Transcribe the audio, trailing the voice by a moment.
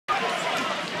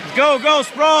Go, go,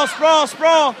 sprawl, sprawl,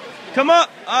 sprawl. Come up.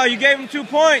 Oh, you gave him 2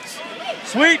 points.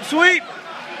 Sweep, sweep.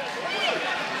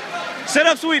 Sit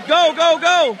up, sweep. Go, go,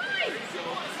 go.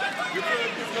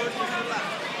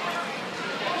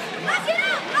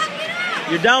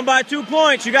 You're down by 2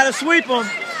 points. You got to sweep them.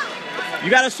 You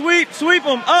got to sweep, sweep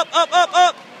them. Up, up, up,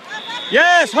 up.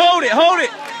 Yes, hold it, hold it,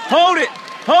 hold it,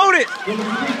 hold it.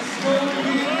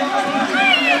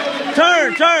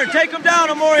 Turn, turn. Take him down,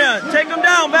 Omarion. Take him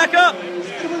down. Back up.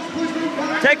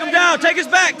 Take him down. Take his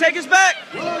back. Take his back.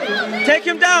 Take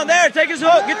him down. There. Take his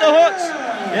hook. Get the hooks.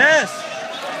 Yes.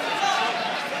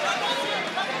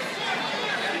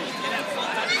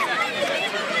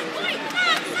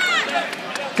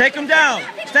 Take him down.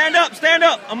 Stand up. Stand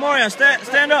up. Omarion,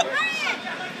 stand up.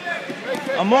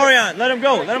 Omarion, let him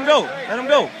go. Let him go. Let him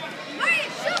go.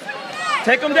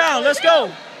 Take him down. Let's go.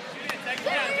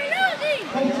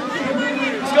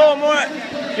 Let's go,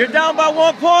 Omarion. You're down by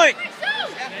 1 point.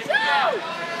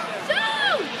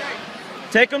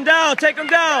 Take him down. Take him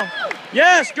down.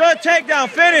 Yes, good takedown.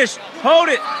 Finish. Hold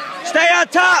it. Stay on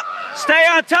top. Stay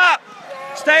on top.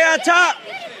 Stay on top.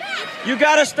 You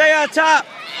got to stay on top.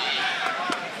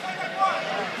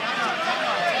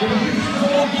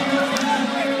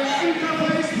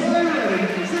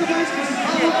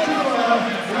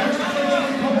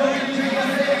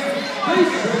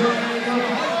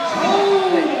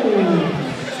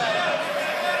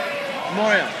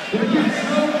 Omarion.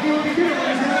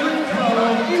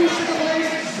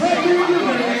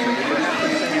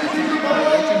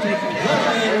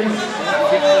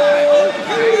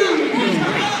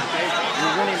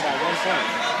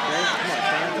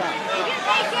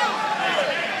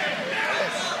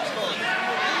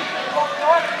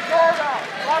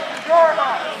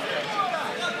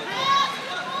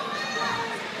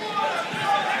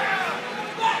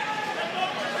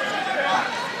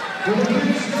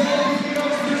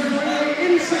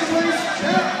 In second place,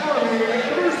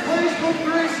 Chairez. First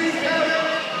place,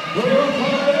 Chairez.